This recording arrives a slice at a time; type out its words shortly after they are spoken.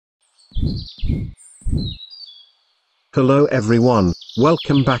Hello everyone,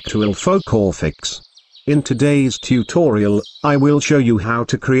 welcome back to iLLPHOCORPHICS. In today's tutorial, I will show you how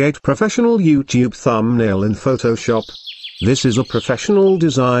to create professional YouTube thumbnail in Photoshop. This is a professional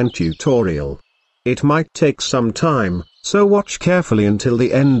design tutorial. It might take some time, so watch carefully until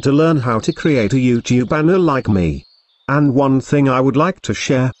the end to learn how to create a YouTube banner like me. And one thing I would like to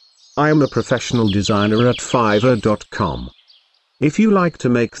share. I am a professional designer at Fiverr.com. If you like to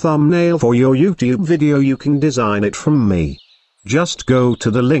make thumbnail for your YouTube video, you can design it from me. Just go to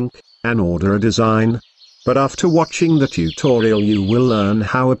the link, and order a design. But after watching the tutorial you will learn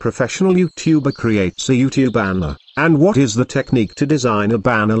how a professional YouTuber creates a YouTube banner, and what is the technique to design a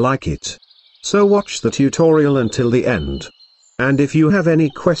banner like it. So watch the tutorial until the end. And if you have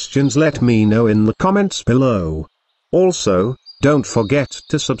any questions, let me know in the comments below. Also, don't forget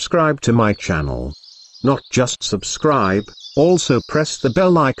to subscribe to my channel. Not just subscribe, also press the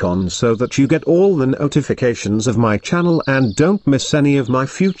bell icon so that you get all the notifications of my channel and don't miss any of my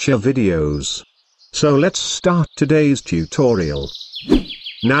future videos. So let's start today's tutorial.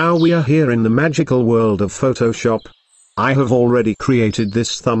 Now we are here in the magical world of Photoshop. I have already created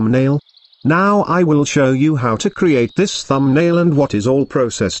this thumbnail. Now I will show you how to create this thumbnail and what is all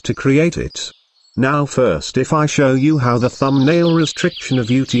process to create it. Now first, if I show you how the thumbnail restriction of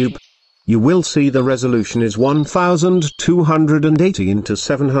YouTube, you will see the resolution is 1280 into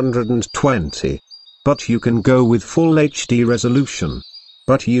 720. But you can go with full HD resolution.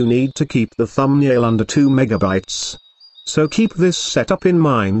 But you need to keep the thumbnail under 2 megabytes. So keep this setup in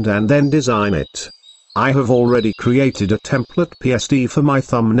mind and then design it. I have already created a template PSD for my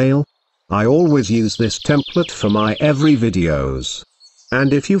thumbnail. I always use this template for my every videos.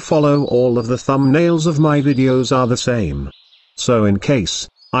 And if you follow, all of the thumbnails of my videos are the same. So in case,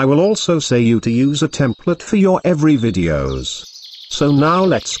 I will also say you to use a template for your every videos. So now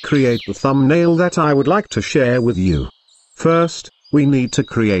let's create the thumbnail that I would like to share with you. First, we need to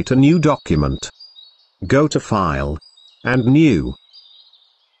create a new document. Go to File, and New.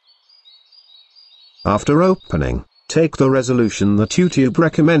 After opening, take the resolution that YouTube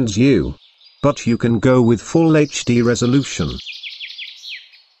recommends you. But you can go with full HD resolution.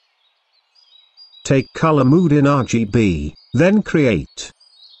 Take color mode in RGB, then create.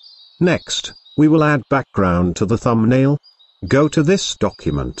 Next, we will add background to the thumbnail. Go to this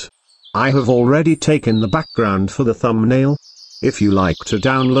document. I have already taken the background for the thumbnail. If you like to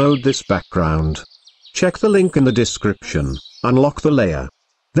download this background, check the link in the description, unlock the layer.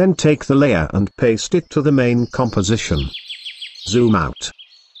 Then take the layer and paste it to the main composition. Zoom out.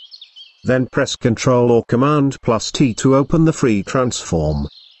 Then press Ctrl or Command plus T to open the free transform.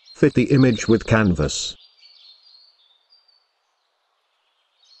 Fit the image with canvas.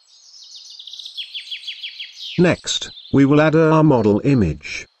 Next, we will add our model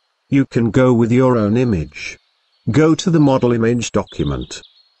image. You can go with your own image. Go to the model image document.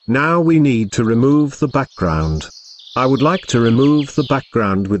 Now we need to remove the background. I would like to remove the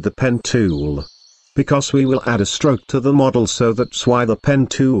background with the pen tool. Because we will add a stroke to the model, so that's why the pen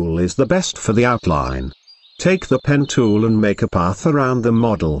tool is the best for the outline. Take the pen tool and make a path around the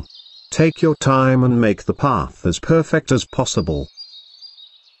model. Take your time and make the path as perfect as possible.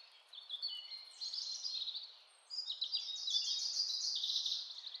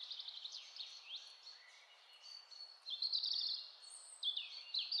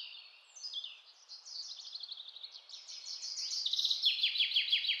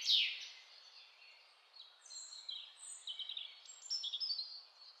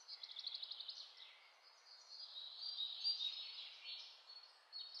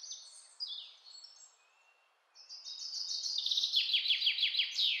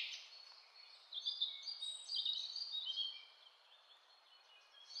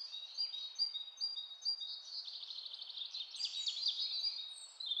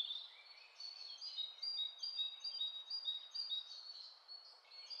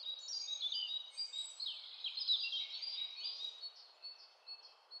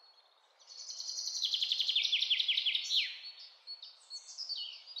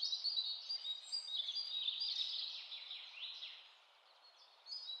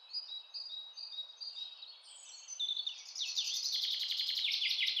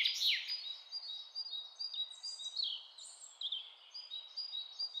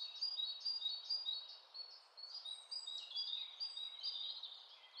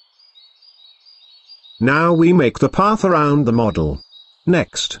 Now we make the path around the model.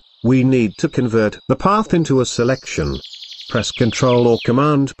 Next, we need to convert the path into a selection. Press Ctrl or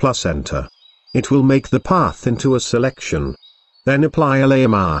Command plus Enter. It will make the path into a selection. Then apply a layer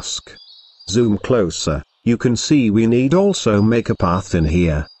mask. Zoom closer, you can see we need also make a path in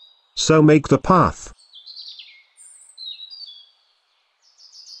here. So make the path.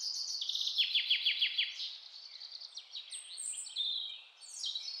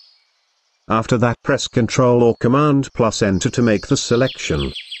 After that, press Ctrl or Command plus Enter to make the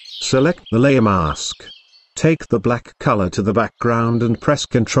selection. Select the layer mask. Take the black color to the background and press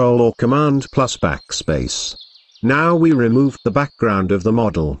Ctrl or Command plus Backspace. Now we remove the background of the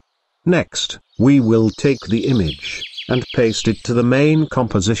model. Next, we will take the image and paste it to the main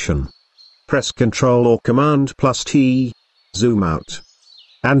composition. Press Ctrl or Command plus T, zoom out,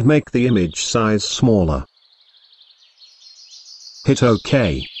 and make the image size smaller. Hit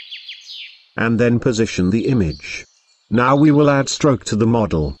OK. And then position the image. Now we will add stroke to the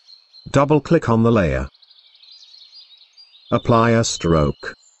model. Double-click on the layer. Apply a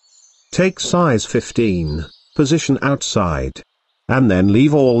stroke. Take size 15, position outside. And then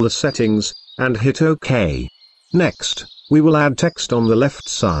leave all the settings, and hit OK. Next, we will add text on the left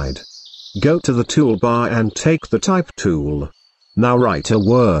side. Go to the toolbar and take the Type tool. Now write a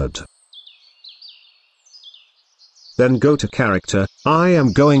word. Then go to Character, I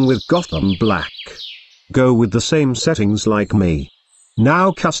am going with Gotham Black. Go with the same settings like me.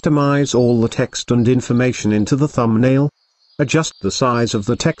 Now customize all the text and information into the thumbnail. Adjust the size of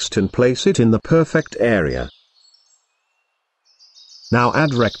the text and place it in the perfect area. Now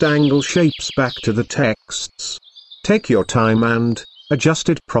add rectangle shapes back to the texts. Take your time and adjust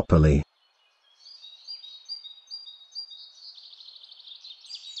it properly.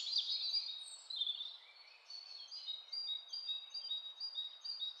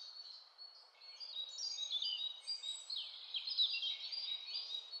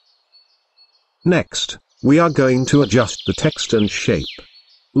 Next, we are going to adjust the text and shape.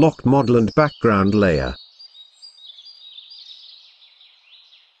 Lock model and background layer.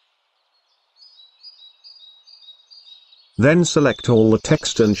 Then select all the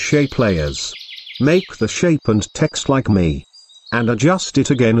text and shape layers. Make the shape and text like me. And adjust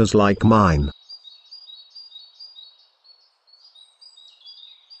it again as like mine.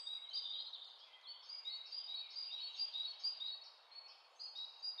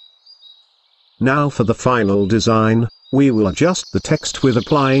 Now for the final design, we will adjust the text with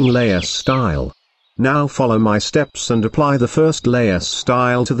applying layer style. Now follow my steps and apply the first layer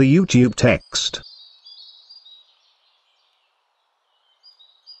style to the YouTube text.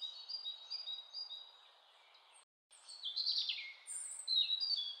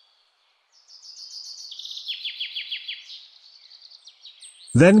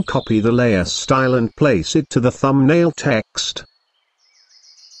 Then copy the layer style and place it to the thumbnail text.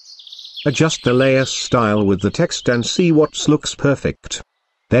 Adjust the layer style with the text and see what looks perfect.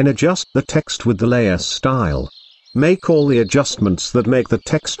 Then adjust the text with the layer style. Make all the adjustments that make the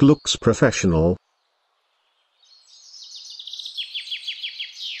text looks professional.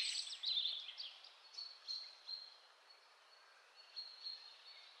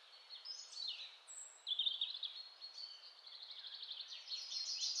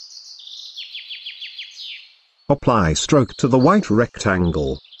 Apply stroke to the white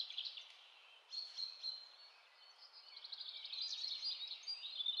rectangle.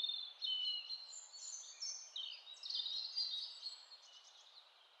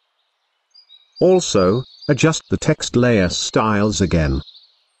 Also, adjust the text layer styles again.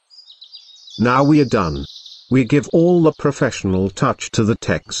 Now we are done. We give all the professional touch to the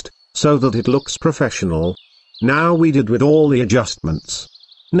text, so that it looks professional. Now we did with all the adjustments.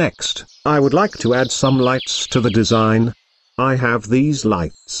 Next, I would like to add some lights to the design. I have these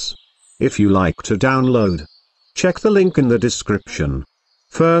lights. If you like to download, check the link in the description.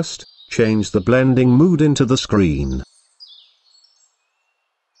 First, change the blending mode into the screen.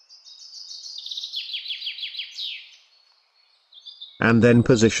 And then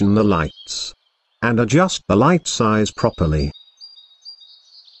position the lights. And adjust the light size properly.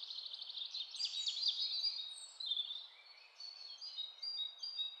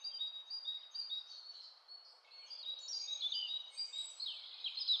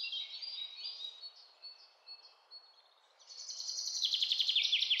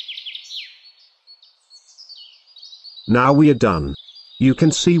 Now we are done. You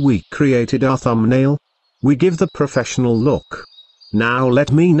can see we created our thumbnail. We give the professional look. Now let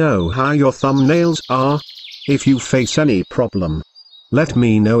me know how your thumbnails are. If you face any problem, let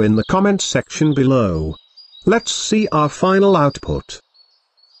me know in the comment section below. Let's see our final output.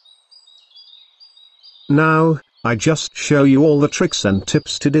 Now, I just show you all the tricks and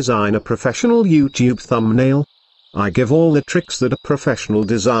tips to design a professional YouTube thumbnail. I give all the tricks that a professional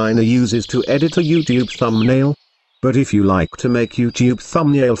designer uses to edit a YouTube thumbnail. But if you like to make YouTube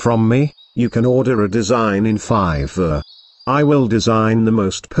thumbnail from me, you can order a design in Fiverr. I will design the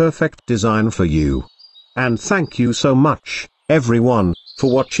most perfect design for you. And thank you so much, everyone,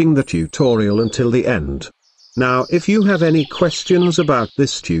 for watching the tutorial until the end. Now if you have any questions about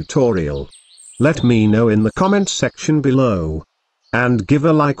this tutorial, let me know in the comment section below. And give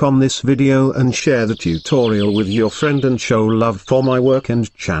a like on this video and share the tutorial with your friend and show love for my work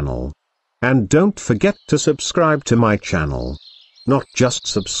and channel. And don't forget to subscribe to my channel. Not just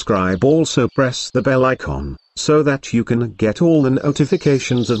subscribe, also press the bell icon, so that you can get all the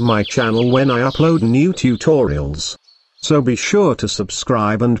notifications of my channel when I upload new tutorials. So be sure to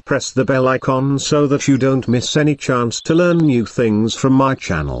subscribe and press the bell icon so that you don't miss any chance to learn new things from my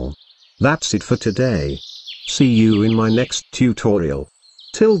channel. That's it for today. See you in my next tutorial.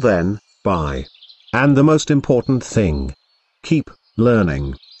 Till then, bye. And the most important thing, keep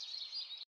learning.